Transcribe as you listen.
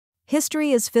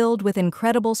history is filled with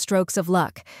incredible strokes of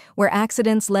luck, where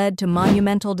accidents led to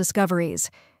monumental discoveries.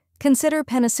 Consider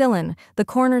penicillin, the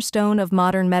cornerstone of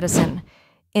modern medicine.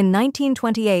 In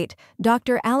 1928,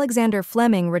 Dr. Alexander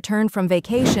Fleming returned from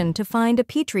vacation to find a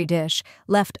petri dish,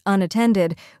 left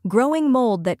unattended, growing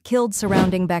mold that killed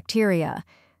surrounding bacteria.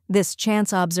 This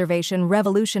chance observation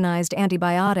revolutionized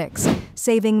antibiotics,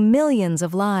 saving millions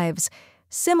of lives.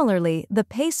 Similarly, the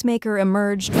pacemaker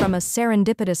emerged from a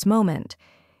serendipitous moment.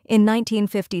 In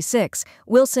 1956,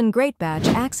 Wilson Greatbatch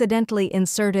accidentally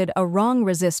inserted a wrong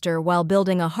resistor while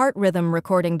building a heart rhythm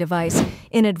recording device,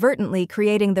 inadvertently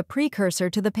creating the precursor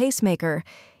to the pacemaker.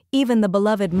 Even the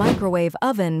beloved microwave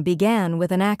oven began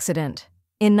with an accident.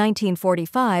 In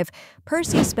 1945,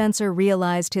 Percy Spencer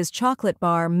realized his chocolate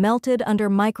bar melted under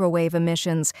microwave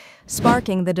emissions,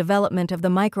 sparking the development of the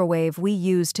microwave we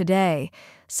use today.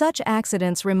 Such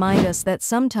accidents remind us that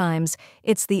sometimes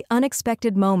it's the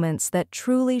unexpected moments that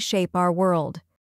truly shape our world.